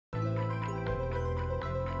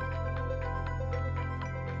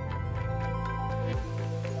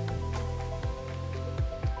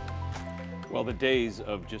Well, the days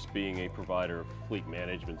of just being a provider of fleet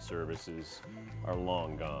management services are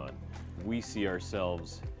long gone. We see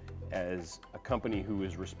ourselves as a company who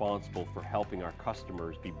is responsible for helping our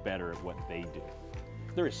customers be better at what they do.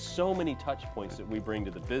 There is so many touch points that we bring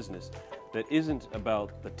to the business that isn't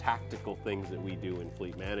about the tactical things that we do in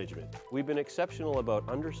fleet management. We've been exceptional about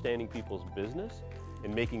understanding people's business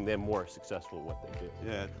and making them more successful at what they do.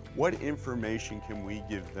 Yeah. What information can we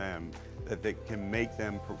give them that can make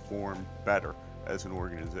them perform better as an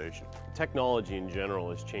organization? Technology in general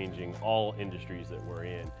is changing all industries that we're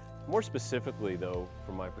in. More specifically though,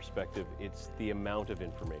 from my perspective, it's the amount of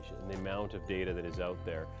information and the amount of data that is out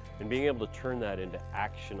there and being able to turn that into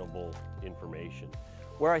actionable information.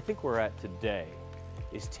 Where I think we're at today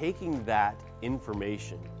is taking that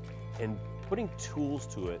information and putting tools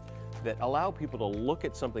to it that allow people to look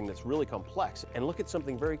at something that's really complex and look at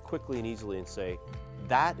something very quickly and easily and say,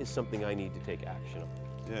 that is something I need to take action on.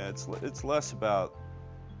 Yeah, it's less about,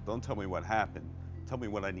 don't tell me what happened, tell me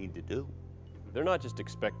what I need to do. They're not just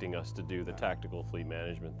expecting us to do the tactical fleet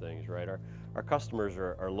management things, right? Our customers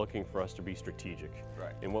are looking for us to be strategic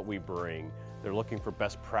in what we bring. They're looking for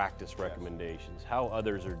best practice recommendations, how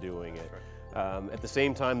others are doing it. At the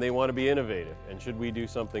same time, they want to be innovative, and should we do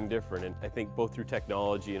something different? And I think both through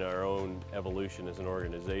technology and our own evolution as an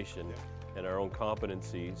organization and our own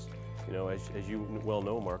competencies, you know, as you well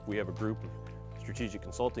know, Mark, we have a group of strategic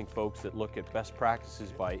consulting folks that look at best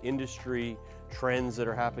practices by industry, trends that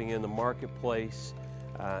are happening in the marketplace,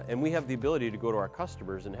 and we have the ability to go to our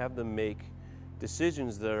customers and have them make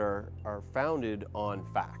decisions that are founded on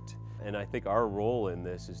fact. And I think our role in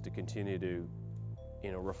this is to continue to,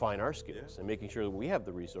 you know, refine our skills and making sure that we have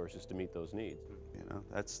the resources to meet those needs. You know,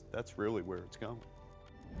 that's really where it's going.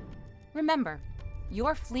 Remember,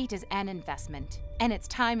 your fleet is an investment, and it's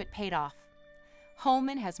time it paid off.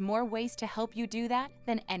 Holman has more ways to help you do that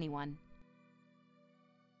than anyone.